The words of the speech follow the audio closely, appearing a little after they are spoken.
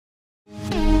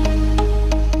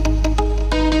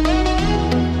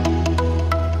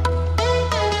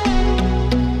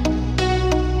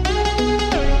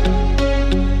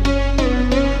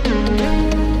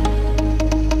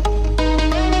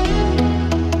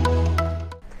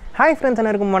Hi friends,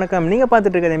 அனைவருக்கும் வணக்கம். நீங்க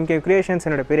பார்த்துட்டு இருக்கிறது MK Creations.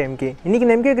 என்னோட பேர் MK. இன்னைக்கு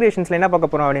இந்த MK Creationsல என்ன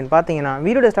பார்க்க போறோம் அப்படினு பாத்தீங்கன்னா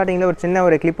வீடியோட ஸ்டார்டிங்ல ஒரு சின்ன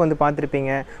ஒரு கிளிப் வந்து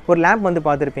பார்த்திருப்பீங்க. ஒரு லாம்ப் வந்து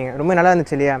பார்த்திருப்பீங்க. ரொம்ப நல்லா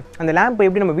இருந்துச்சு இல்லையா? அந்த லாம்ப்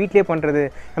எப்படி நம்ம வீட்லயே பண்றது?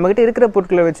 நம்ம கிட்ட இருக்கிற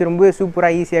பொருட்களை வச்சு ரொம்ப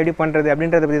சூப்பரா ஈஸியா எப்படி பண்றது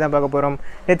அப்படின்றத பத்தி தான் பார்க்க போறோம்.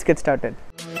 Let's get started.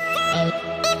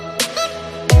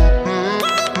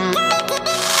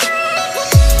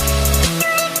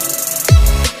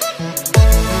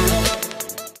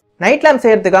 Night lamp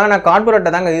செய்யறதுக்காக நான் கார்ட்போர்ட்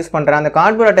அட்டை தாங்க யூஸ் பண்ணுறேன். அந்த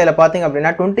கார்ட்போர்ட் அட்டையில் பார்த்தீங்க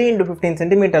அப்படின்னா 20 x 15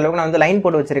 சென்டிமீட்டர் அளவுக்கு நான் வந்து லைன்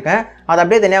போட்டு வச்சிருக்கேன். அதை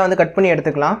அப்படியே தனியாக வந்து கட் பண்ணி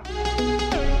எடுத்துக்கலாம்.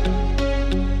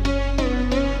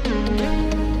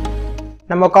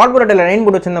 நம்ம கார்ட்போர்ட் அட்டையில் லைன்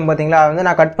போட்டு வச்சிருந்தோம் பார்த்தீங்களா, வந்து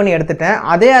நான் கட் பண்ணி எடுத்துட்டேன்.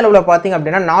 அதே அளவில் பார்த்தீங்க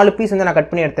அப்படின்னா 4 பீஸ் வந்து நான் கட்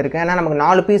பண்ணி எடுத்திருக்கேன். ஏன்னா நமக்கு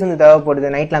 4 பீஸ் வந்து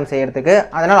தேவைப்படுது நைட் லேம்ப் செய்யறதுக்கு.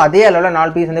 அதனால் அதே அளவில்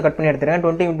 4 பீஸ் வந்து கட் பண்ணி எடுத்திருக்கேன்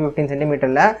 20 x 15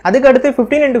 சென்டிமீட்டரில். அதுக்கு அடுத்து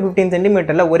 15 x 15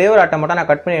 சென்டிமீட்டரில் ஒரே ஒரு அட்டை மட்டும்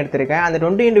நான் கட் பண்ணி எடுத்திருக்கேன். அந்த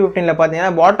 20 x 15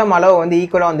 பார்த்தீங்கன்னா பாட்டம் அளவு வந்து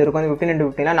ஈக்குவலாக வந்து இருக்கும். அந்த 15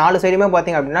 x 15 4 சைடுமே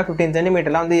பார்த்தீங்க அப்படின்னா 15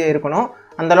 சென்டிமீட்டர்லாம் வந்து இருக்கணும்.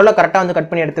 அந்த அளவில் கரெக்டாக வந்து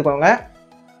கட் பண்ணி எடுத்துக்கோங்க.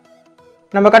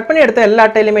 நம்ம கட் பண்ணி எடுத்த எல்லா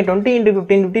அட்டையிலுமே 20 x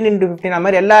 15 15 x 15 அந்த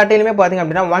மாதிரி எல்லா அட்டையிலுமே பார்த்தீங்க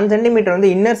அப்படின்னா 1 சென்டிமீட்டர் வந்து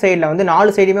இன்னர் சைடில் வந்து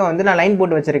 4 சைடுமே வந்து நான் லைன்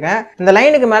போட்டு வச்சிருக்கேன். இந்த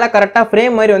லைனுக்கு மேலே கரெக்டாக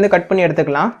ஃப்ரேம் மாதிரி வந்து கட் பண்ணி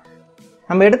எடுத்துக்கலாம்.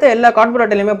 நம்ம எடுத்த எல்லா கார்ட்போர்ட்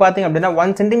அட்டையிலுமே பார்த்தீங்க அப்படின்னா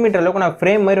 1 சென்டிமீட்டர் அளவுக்கு நான்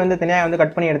ஃப்ரேம் மாதிரி வந்து தனியாக வந்து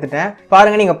கட் பண்ணி எடுத்துட்டேன்.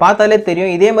 பாருங்க, நீங்கள் பார்த்தாலே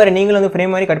தெரியும். இதே மாதிரி நீங்களும் வந்து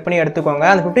ஃப்ரேம் மாதிரி கட் பண்ணி எடுத்துக்கோங்க.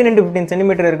 அந்த 15 x 15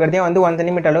 சென்டிமீட்டர் இருக்கிறதே வந்து 1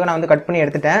 சென்டிமீட்டர் அளவுக்கு நான் வந்து கட் பண்ணி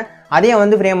எடுத்துட்டேன். அதே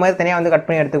வந்து ஃப்ரேம் மாதிரி தனியாக வந்து கட்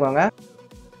பண்ணி எடுத்துக்கோங்க.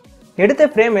 எடுத்த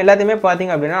ஃப்ரேம் எல்லாத்தையுமே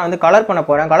பார்த்தீங்க அப்படின்னா வந்து கலர் பண்ண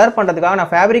போகிறேன். கலர் பண்ணுறதுக்காக நான்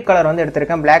ஃபேப்ரிக் கலர் வந்து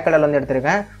எடுத்திருக்கேன். பிளாக் கலர் வந்து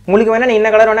எடுத்திருக்கேன். உங்களுக்கு வேணா நீங்கள்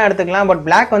என்ன கலர் வேணால் எடுத்துக்கலாம். பட்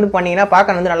பிளாக் வந்து பண்ணிங்கன்னா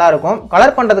பார்க்க வந்து நல்லாயிருக்கும்.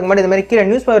 கலர் பண்ணுறதுக்கு முன்னாடி இந்த மாதிரி கீழே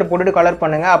நியூஸ் பேப்பர் போட்டுட்டு கலர்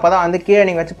பண்ணுங்க. அப்போ தான் வந்து கீழே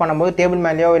நீங்கள் வச்சு பண்ணும்போது டேபிள்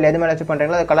மேலேயோ இல்லை எது மேலே வச்சு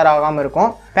பண்ணுறீங்களோ அது கலர் ஆகாமல்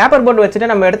இருக்கும். பேப்பர் போட்டு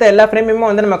வச்சுட்டு நம்ம எடுத்த எல்லா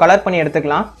ஃப்ரேமையுமே வந்து நம்ம கலர் பண்ணி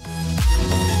எடுத்துக்கலாம்.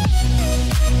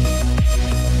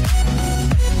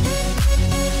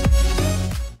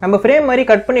 நம்ம ஃப்ரேம் மாதிரி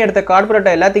கட் பண்ணி எடுத்த கார்ட்போர்ட்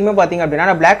எல்லாத்தையுமே பார்த்தீங்க அப்படின்னா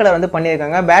நான் பிளாக் கலர் வந்து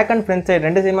பண்ணியிருக்காங்க. பேக் அண்ட் ஃப்ரண்ட் சைடு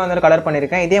ரெண்டு சைடுமே வந்து கலர்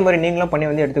பண்ணியிருக்கேன். இதே மாதிரி நீங்களும் பண்ணி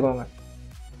வந்து எடுத்துக்கோங்க.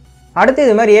 அடுத்து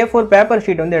இது மாதிரி A4 பேப்பர்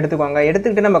ஷீட் வந்து எடுத்துக்கோங்க.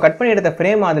 எடுத்துக்கிட்டு நம்ம கட் பண்ணி எடுத்த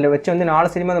ஃப்ரேம் அதில் வச்சு வந்து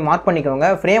 4 சைடுமே வந்து மார்க் பண்ணிக்கோங்க.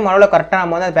 ஃப்ரேம் அளவில் கரெக்டாக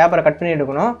நம்ம வந்து அந்த பேப்பரை கட் பண்ணி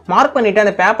எடுக்கணும். மார்க் பண்ணிவிட்டு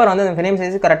அந்த பேப்பர் வந்து அந்த ஃப்ரேம்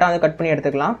சைஸ் கரெக்டாக வந்து கட் பண்ணி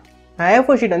எடுத்துக்கலாம். நான்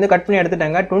A4 ஷீட் வந்து கட் பண்ணி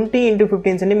எடுத்துட்டாங்க. 20 x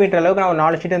 15 சென்டிமீட்டர் அளவுக்கு நான் ஒரு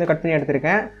 4 ஷீட் வந்து கட் பண்ணி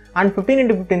எடுத்திருக்கேன். அண்ட் 15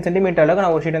 x 15 சென்டிமீட்டர் அளவுக்கு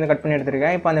நான் ஒரு ஷீட் வந்து கட் பண்ணி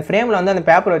எடுத்திருக்கேன். இப்போ அந்த ஃப்ரேமில் வந்து அந்த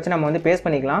பேப்பர் வச்சு நம்ம வந்து பேஸ்ட்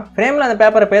பண்ணிக்கலாம். ஃப்ரேமில் அந்த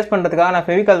பேப்பரை பேஸ்ட் பண்ணுறதுக்காக நான்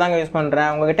ஃபெவிகால் தாங்க யூஸ்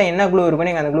பண்ணுறேன். உங்ககிட்ட என்ன க்ளூ இருக்கோ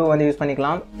நீங்கள் அந்த க்ளூ வந்து யூஸ்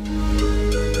பண்ணிக்கலாம்.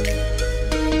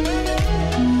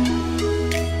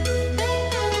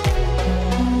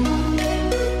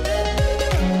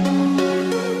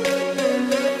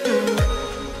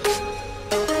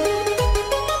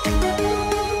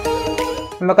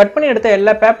 நம்ம கட் பண்ணி எடுத்த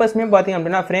எல்லா பேப்பர்ஸுமே பார்த்தீங்க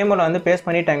அப்படின்னா ஃப்ரேமில் வந்து பேஸ்ட்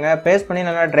பண்ணிட்டாங்க. பேஸ்ட் பண்ணி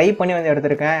நல்லா ட்ரை பண்ணி வந்து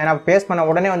எடுத்திருக்கேன். ஏன்னா பேஸ்ட் பண்ண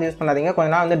உடனே வந்து யூஸ் பண்ணாதீங்க. கொஞ்ச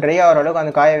நாள் வந்து ட்ரை ஆகிற அளவுக்கு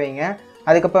வந்து காய வைங்க.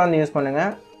 அதுக்கப்புறம் வந்து யூஸ்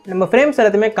பண்ணுங்கள். நம்ம ஃப்ரேம்ஸ்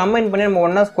எல்லாத்தையுமே கம்பைன் பண்ணி நம்ம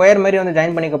ஒன்றா ஸ்கொயர் மாதிரி வந்து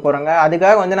ஜாயின் பண்ணிக்க போகிறாங்க.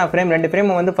 அதுக்காக வந்து நான் ரெண்டு ஃப்ரேம்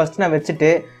வந்து ஃபஸ்ட்டு நான்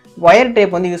வச்சுட்டு ஒயர்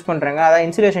டேப் வந்து யூஸ் பண்ணுறேங்க. அதாவது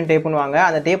இன்சுலேஷன் டேப்புன்னுவாங்க.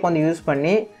 அந்த டேப் வந்து யூஸ்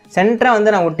பண்ணி சென்டராக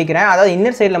வந்து நான் ஒட்டிக்கிறேன். அதாவது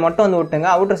இன்னர் சைடில் மட்டும் வந்து ஒட்டுங்க.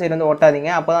 அவுட்டர் சைடு வந்து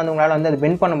ஒட்டாதீங்க. அப்போ தான் வந்து உங்களால் வந்து அது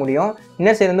பெண்ட் பண்ண முடியும்.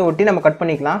 இன்னர் சைடு வந்து ஒட்டி நம்ம கட்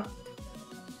பண்ணிக்கலாம்.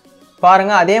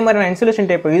 பாருங்கள், அதே மாதிரி நான் இன்சுலேஷன்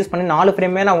டேப்பை யூஸ் பண்ணி 4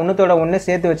 ஃப்ரேமே நான் ஒன்றத்தோட ஒன்று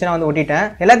சேர்த்து வச்சு நான் வந்து ஒட்டிட்டேன்.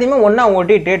 எல்லாத்தையுமே ஒன்றா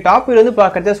ஒட்டிட்டு டாப் வியூ வந்து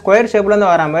பார்க்குறது ஸ்கொயர் ஷேப்பில் வந்து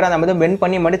வர மாதிரி அதை வந்து பெண்ட்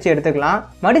பண்ணி மடிச்சு எடுத்துக்கலாம்.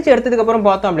 மடிச்சு எடுத்ததுக்கப்புறம்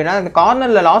பார்த்தோம் அப்படின்னா அந்த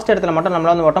கார்னரில் லாஸ்ட் இடத்துல மட்டும்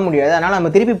நம்மளால் வந்து ஒட்ட முடியாது. அதனால்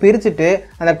நம்ம திருப்பி பிரிச்சுட்டு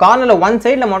அந்த கார்னரில் ஒன்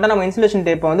சைடில் மட்டும் நம்ம இன்சுலேஷன்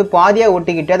டேப்பை வந்து பாதியாக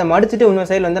ஒட்டிக்கிட்டு அதை மடிச்சுட்டு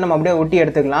இன்னொரு சைடில் வந்து நம்ம அப்படியே ஒட்டி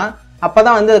எடுத்துக்கலாம். அப்போ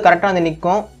தான் வந்து அது கரெக்டாக வந்து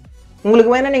நிற்கும்.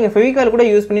 உங்களுக்கு வேணால் நீங்கள் ஃபெவிகால் கூட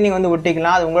யூஸ் பண்ணி நீங்கள் வந்து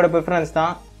ஒட்டிக்கலாம். அது உங்களோட ப்ரிஃபரன்ஸ்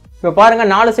தான். இப்போ பாருங்கள்,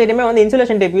 4 சைடுமே வந்து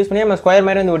இன்சுலேஷன் டேப் யூஸ் பண்ணி நம்ம ஸ்கொயர்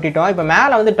மாதிரி வந்து ஒட்டிட்டோம். இப்போ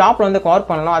மேலே வந்து டாப்பில் வந்து கவர்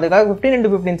பண்ணலாம். அதுக்காக 15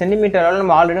 x 15 சென்டிமீட்டர் அளவில்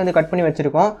நம்ம ஆல்ரெடி வந்து கட் பண்ணி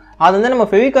வச்சிருக்கோம். அது வந்து நம்ம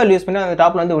ஃபெவிகால் யூஸ் பண்ணி அந்த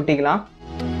டாப்பில் வந்து ஒட்டிக்கலாம்.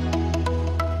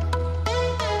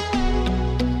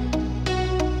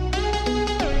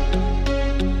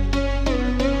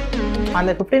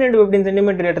 அந்த 15 x 15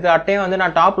 சென்டிமீட்டர் எடுத்து அட்டையும் வந்து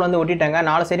நான் டாப்பில் வந்து ஒட்டிட்டேங்க.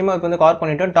 4 சைடுமே வந்து கவர்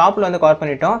பண்ணிட்டோம். டாப்பில் வந்து கவர்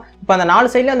பண்ணிட்டோம். இப்போ அந்த 4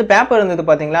 சைடில் வந்து பேப்பர் இருந்தது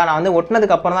பார்த்தீங்களா, நான் வந்து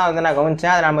ஒட்டினதுக்கு அப்புறம் தான் வந்து நான்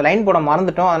கவனிச்சேன். அதை நம்ம லைன் போட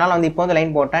மறந்துட்டோம். அதனால் வந்து இப்போ வந்து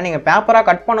லைன் போட்டேன். நீங்கள் பேப்பராக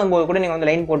கட் பண்ணும்போது கூட நீங்கள் வந்து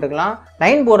லைன் போட்டுக்கலாம்.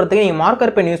 லைன் போடுறதுக்கு நீங்கள்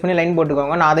மார்க்கர் பென் யூஸ் பண்ணி லைன்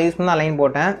போட்டுக்கோங்க. நான் அதை யூஸ் பண்ணி தான் லைன்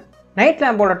போட்டேன். நைட்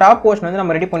லேம்போட டாப் போர்ஷன் வந்து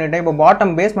நம்ம ரெடி பண்ணிட்டோம். இப்போ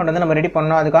பாட்டம் பேஸ்மெண்ட் வந்து நம்ம ரெடி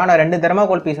பண்ணோம். அதுக்காக நான் 2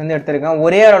 தெர்மாகோல் பீஸ் வந்து எடுத்திருக்கேன்.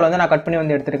 ஒரே அளவில் வந்து நான் கட் பண்ணி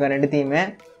வந்து எடுத்திருக்கேன் ரெண்டுத்தையுமே.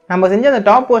 நம்ம செஞ்ச அந்த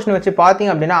டாப் போர்ஷன் வச்சு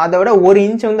பார்த்தீங்க அப்படின்னா அதை விட 1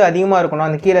 இன்ச் வந்து அதிகமாக இருக்கணும்.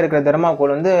 அந்த கீழே இருக்கிற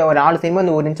தெர்மாகோல் வந்து ஒரு 4 சைடுமே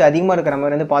வந்து 1 இன்ச் அதிகமாக இருக்கிற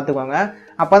மாதிரி வந்து பார்த்துக்கோங்க.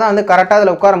 அப்போ தான் வந்து கரெக்டாக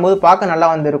அதில் உட்காரும் போது பார்க்க நல்லா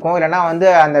வந்து இருக்கும். இல்லைனா வந்து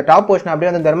அந்த டாப் போர்ஷன் அப்படியே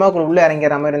வந்து தெர்மாகோல் உள்ளே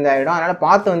இறங்கிற மாதிரி இருந்து ஆகிடும். அதனால்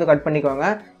பார்த்து வந்து கட் பண்ணிக்கோங்க.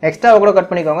 எக்ஸ்ட்ராவை கூட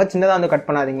கட் பண்ணிக்கோங்க. சின்னதாக வந்து கட்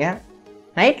பண்ணாதீங்க.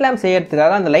 நைட் லேம்ப்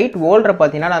செய்யறதுக்காக அந்த லைட் ஹோல்டரை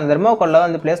பார்த்தீங்கன்னா நான் தெர்மாகோலில்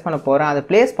வந்து ப்ளேஸ் பண்ண போகிறேன். அதை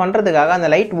ப்ளேஸ் பண்ணுறதுக்காக அந்த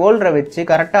லைட் ஹோல்டரை வச்சு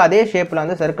கரெக்டாக அதே ஷேப்பில்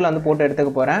வந்து சர்க்கிள் வந்து போட்டு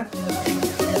எடுத்துக்க போகிறேன்.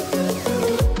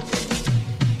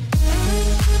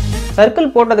 சர்க்கிள்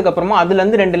போட்டதுக்கு அப்புறமா அதுல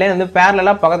இருந்து 2 லைன் வந்து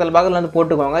பேரலலா பக்கத்துல வந்து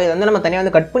போட்டுக்கோங்க. இது வந்து நம்ம தனியா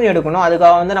வந்து கட் பண்ணி எடுக்கணும்.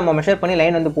 அதுக்காக வந்து நம்ம மெஷர் பண்ணி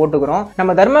லைன் வந்து போட்டுக்கிறோம்.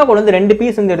 நம்ம தர்மாகோல் வந்து 2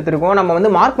 பீஸ் வந்து எடுத்துருக்கோம். நம்ம வந்து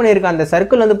மார்க் பண்ணியிருக்க அந்த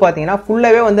சர்க்கிள் வந்து பாத்தீங்கன்னா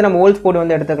ஃபுல்லாவே வந்து நம்ம ஹோல்ஸ் போட்டு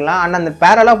வந்து எடுத்துக்கலாம். ஆனா அந்த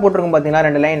பேரலா போட்டிருக்கும் பாத்தீங்கன்னா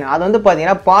 2 லைன் அது வந்து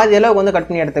பாத்தீங்கன்னா பாதி அளவுக்கு வந்து கட்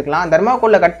பண்ணி எடுத்துக்கலாம்.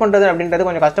 தர்மாகோல்ல கட் பண்றது அப்படின்றது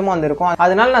கொஞ்சம் கஷ்டமா வந்து இருக்கும்.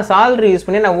 அதனால நான் சால்ட் யூஸ்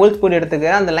பண்ணி நான் ஹோல்ஸ் போட்டு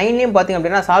எடுத்துக்கிறேன். அந்த லைன்லயும் பாத்தீங்க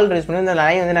அப்படின்னா சால்ட் யூஸ் பண்ணி அந்த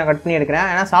லைன் வந்து நான் கட் பண்ணி எடுக்கிறேன்.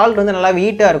 ஏன்னா சால்ட் வந்து நல்லா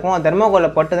ஹீட்டா இருக்கும்.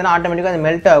 தர்மாகோல்ல பட்டதுன்னா ஆட்டோமேட்டிக்கா அது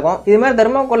மெல்ட் ஆகும். இது மாதிரி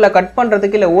தர்மாகோல்ல கட்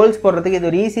பண்றதுக்கு இல்ல ஹோல்ஸ் போடுறதுக்கு இது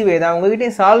ஒரு ஈஸி வே தான். உங்ககிட்ட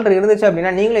சால்ட் இருந்துச்சு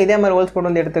அப்படின்னா நீங்களும் இதே மாதிரி ஹோல்ஸ் போட்டு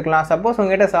வந்து எடுத்துக்கலாம். சப்போஸ்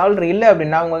உங்ககிட்ட சால்ட் இல்ல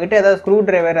அப்படின்னா உங்ககிட்ட ஏதாவது ஸ்க்ரூ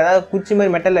டிரைவர் ஏதாவது குச்சி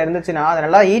மாதிரி மெட்டல்ல இருந்துச்சுன்னா அதை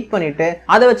நல்லா ஹீட் பண்ணிட்டு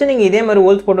அதை வச்சு நீங்க இதே மாதிரி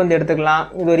ஹோல்ஸ் போட்டு வந்து எடுத்துக்கலாம்.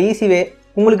 இது ஒரு ஈஸி வே.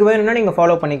 உங்களுக்கு வேணும்னா நீங்க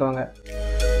ஃபாலோ பண்ணிக்கோங்க.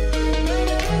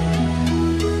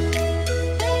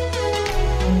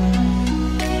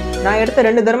 நான் எடுத்த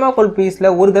 2 தர்மாகோல் பீஸ்ல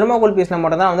ஒரு தர்மாகோல் பீஸ்ல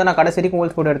மட்டும் தான் வந்து நான் கடைசி வரைக்கும்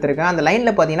ஹோல்ஸ் போட்டு எடுத்திருக்கேன். அந்த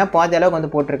லைன்ல பாத்தீங்கன்னா பாதி அளவுக்கு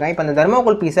வந்து போட்டிருக்கேன். இப்போ அந்த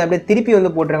தர்மாகோல் பீஸை அப்படியே திருப்பி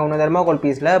வந்து போட்டுருக்கேன். ஒன்று தர்மாகோல்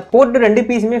பீஸ்ல போட்டு 2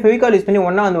 பீஸுமே ஃபெவிகால் யூஸ் பண்ணி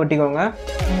ஒண்ணா வந்து ஒட்டிக்கோங்க.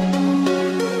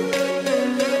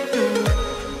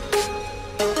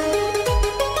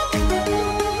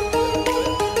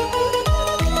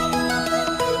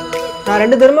 நான்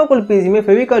 2 தர்மாகோல் பீஸுமே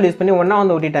ஃபெவிகால் யூஸ் பண்ணி ஒண்ணா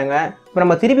வந்து ஒட்டிட்டாங்க. இப்போ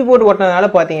நம்ம திருப்பி போட்டு ஒட்டினதுனால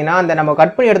பார்த்தீங்கன்னா அந்த நம்ம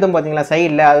கட் பண்ணி எடுத்தோம் பார்த்தீங்களா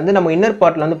சைடில் அது வந்து நம்ம இன்னர்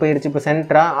பார்ட்டில் வந்து போயிடுச்சு. இப்போ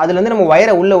சென்டரா அதுல வந்து நம்ம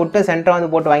வயரை உள்ள விட்டு சென்டரா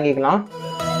வந்து போட்டு வாங்கிக்கலாம்.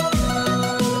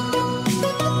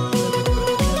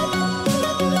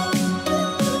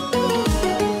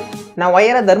 நான்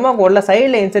வயரை தர்மாகோல்ல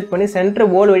சைடில் இன்செர்ட் பண்ணி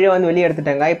சென்டர் போல் வழியாக வந்து வெளியே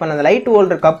எடுத்துட்டேங்க. இப்போ அந்த லைட்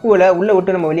ஹோல்டர் கப்புல உள்ள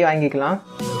விட்டு நம்ம வெளியே வாங்கிக்கலாம்.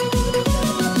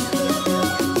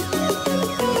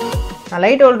 நான்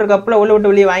லைட் ஹோல்டர் கப்பில் உள்ள விட்டு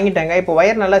வெளியே வாங்கிட்டேங்க. இப்போ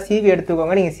வயர் நல்லா சீவி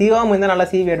எடுத்துக்கோங்க. நீங்கள் சீவாமல் இருந்தால் நல்லா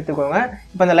சீவி எடுத்துக்கோங்க.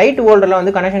 இப்போ அந்த லைட் ஹோல்டரில்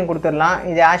வந்து கனெக்ஷன் கொடுத்துடலாம்.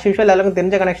 இது ஆஸ் யூஷுவல் எல்லாருக்கும்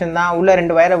தெரிஞ்ச கனெக்ஷன் தான். உள்ள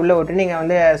 2 வயரை உள்ள விட்டு நீங்கள்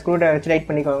வந்து ஸ்க்ரூ ட்ரைவர் வச்சு டைட்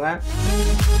பண்ணிக்கோங்க.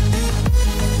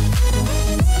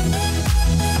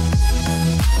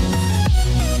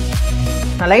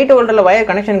 நான் லைட் ஹோல்டரில் வயர்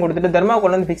கனெக்ஷன் கொடுத்துட்டு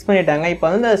தர்மாகோல் வந்து ஃபிக்ஸ் பண்ணிட்டாங்க. இப்போ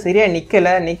வந்து சரியாக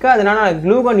நிற்காதனால நான்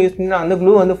க்ளூகன் யூஸ் பண்ணி நான் வந்து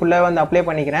க்ளூ வந்து ஃபுல்லாக வந்து அப்ளை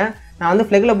பண்ணிக்கிறேன். நான் வந்து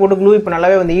ஃப்ளெக்கில் போட்டு க்ளூ இப்போ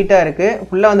நல்லாவே வந்து ஹீட்டாக இருக்குது.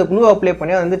 ஃபுல்லாக வந்து க்ளூ அப்ளை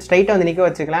பண்ணி வந்து ஸ்ட்ரைட்டாக வந்து நிற்க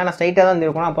வச்சுக்கலாம். நான் ஸ்ட்ரைட்டாக தான் வந்து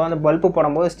இருக்கணும். அப்போ வந்து பல்பு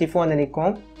போடும்போது ஸ்டிஃபாக வந்து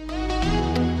நிற்கும்.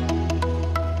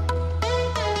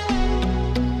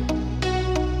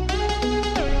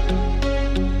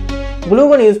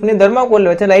 க்ளூகன் யூஸ் பண்ணி தர்மாகோல்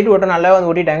வச்சு லைட் ஓட்ட நல்லா வந்து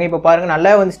ஓட்டிட்டாங்க. இப்போ பாருங்க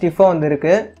நல்லா வந்து ஸ்டிஃபாக வந்து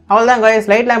இருக்கு. அவ்வளோதான் கைஸ்,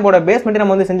 லைட் லேம்போட பேஸ் மட்டும்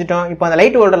நம்ம வந்து செஞ்சுட்டோம். இப்போ அந்த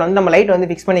லைட் ஹோல்டரில் வந்து நம்ம லைட் வந்து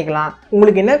ஃபிக்ஸ் பண்ணிக்கலாம்.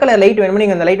 உங்களுக்கு என்ன கலர் லைட் வேணுமோ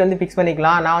நீங்கள் அந்த லைட் வந்து ஃபிக்ஸ்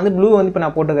பண்ணிக்கலாம். நான் வந்து ப்ளூ வந்து இப்போ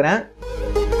நான் போட்டுக்கிறேன்.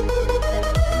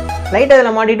 லைட்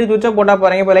அதில் மாட்டிட்டு சுவிட்சை போட்டால்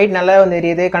பாருங்க. இப்போ லைட் நல்லா வந்து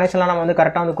எரியுது. கனெக்ஷன்லாம் நம்ம வந்து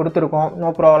கரெக்டாக வந்து கொடுத்துருக்கோம். No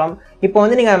problem. இப்போ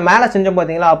வந்து நீங்கள் மேலே செஞ்சோம்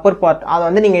பார்த்தீங்களா அப்பர் பார்ட், அதை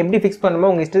வந்து நீங்கள் எப்படி ஃபிக்ஸ் பண்ணுமோ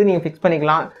உங்கள் இஷ்டத்துக்கு நீங்கள் ஃபிக்ஸ்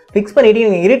பண்ணிக்கலாம். ஃபிக்ஸ் பண்ணிவிட்டு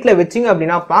நீங்கள் இருட்டில் வச்சிங்க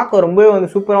அப்படின்னா பார்க்க ரொம்பவே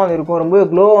வந்து சூப்பராக வந்து இருக்கும். ரொம்பவே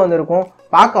க்ளோவாக வந்து இருக்கும்.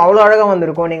 பார்க்க அவ்வளோ அழகாக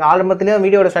வந்திருக்கும். நீங்கள் ஆரம்பத்திலேயே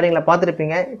வீடியோட ஸ்டார்டிங்கில்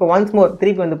பார்த்துருப்பீங்க. இப்போ ஒன்ஸ் மோர்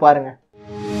திருப்பி வந்து பாருங்கள்.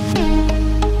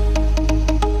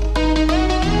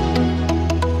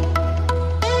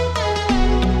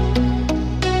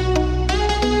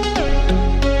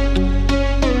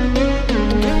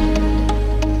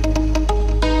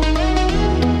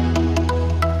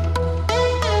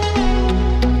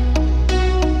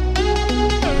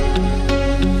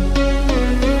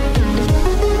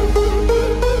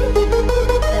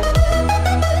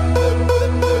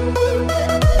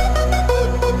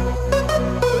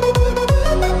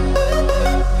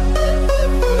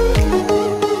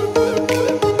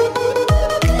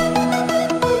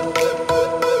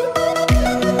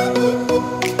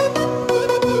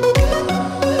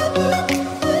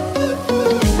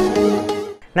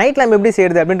 நைட் லேம்ப் எப்படி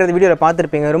செய்யுது அப்படின்றது வீடியோவில்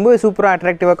பார்த்துருப்பீங்க. ரொம்ப சூப்பராக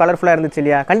அட்ராக்டிவாக கலர்ஃபுல்லாக இருந்துச்சு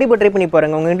இல்லையா? கண்டிப்பாக ட்ரை பண்ணி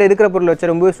பாருங்கள். உங்கள்கிட்ட இருக்கிற பொருள் வச்சு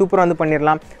ரொம்ப சூப்பராக வந்து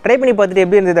பண்ணிடலாம். ட்ரை பண்ணி பார்த்துட்டு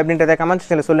எப்படி இருந்தது அப்படின்றத கமெண்ட்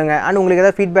செக்ஷனில் சொல்லுங்கள். அண்ட் உங்களுக்கு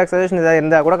ஏதாவது ஃபீட்பேக் சஜஷன் ஏதாவது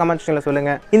இருந்தால் கூட கமெண்ட் செக்ஷனில்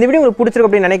சொல்லுங்கள். இந்த வீடியோ உங்களுக்கு பிடிச்சிருக்கு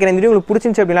அப்படின்னு நினைக்கிறேன். இந்த வீடியோ உங்களுக்கு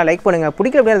பிடிச்சிருந்துச்சு அப்படின்னா லைக் பண்ணுங்கள்.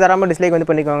 பிடிக்கல அப்படின்னா தராமல் டிஸ்லைக் வந்து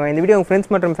பண்ணிக்கோங்க. இந்த வீடியோ உங்கள்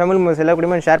ஃப்ரெண்ட்ஸ் மற்றும் ஃபேமிலி மெம்பர்ஸ் எல்லா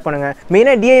கூடயுமே ஷேர் பண்ணுங்கள்.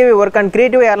 மெயினாக டிஐவி ஒர்க் அண்ட்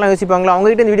கிரியேட்டிவாக யாரெல்லாம் யோசிப்பாங்களோ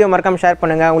அவங்ககிட்ட இந்த வீடியோ மறக்காம ஷேர்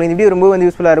பண்ணுங்கள். உங்களுக்கு இந்த வீடியோ ரொம்ப வந்து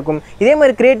யூஸ்ஃபுல்லாக இருக்கும். இதே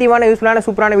மாதிரி கிரியேட்டிவான யூஸ்ஃபுல்லான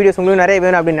சூப்பரான வீடியோஸ் உங்களுக்கு நிறைய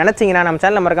வேணும் அப்படின்னு நினச்சிங்கன்னா நம்ம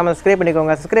சேனலை மறக்காம சப்ஸ்கிரைப்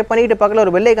பண்ணிக்கோங்க. சப்ஸ்கிரைப் பண்ணிட்டு பக்கத்தில்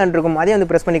ஒரு பெல் ஐகான் இருக்கும், அதையும்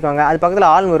வந்து பிரஸ் பண்ணிக்கோங்க. அது பக்கத்தில்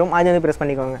ஆல் வரும், அதை வந்து பிரஸ்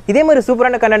பண்ணிக்கோங்க. இதே மாதிரி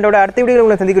சூப்பரான கண்டென்ட்டோட அடுத்த வீடியோவில்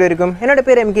உங்களை சந்திக்கிற இருக்கும். என்னோட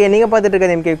பேர் எம்கே, நீங்க பார்த்துட்டு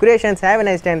இருக்கிறது MK creations. Have a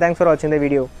nice day. Thanks for வாட்சிங் தி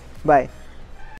வீடியோ. பை.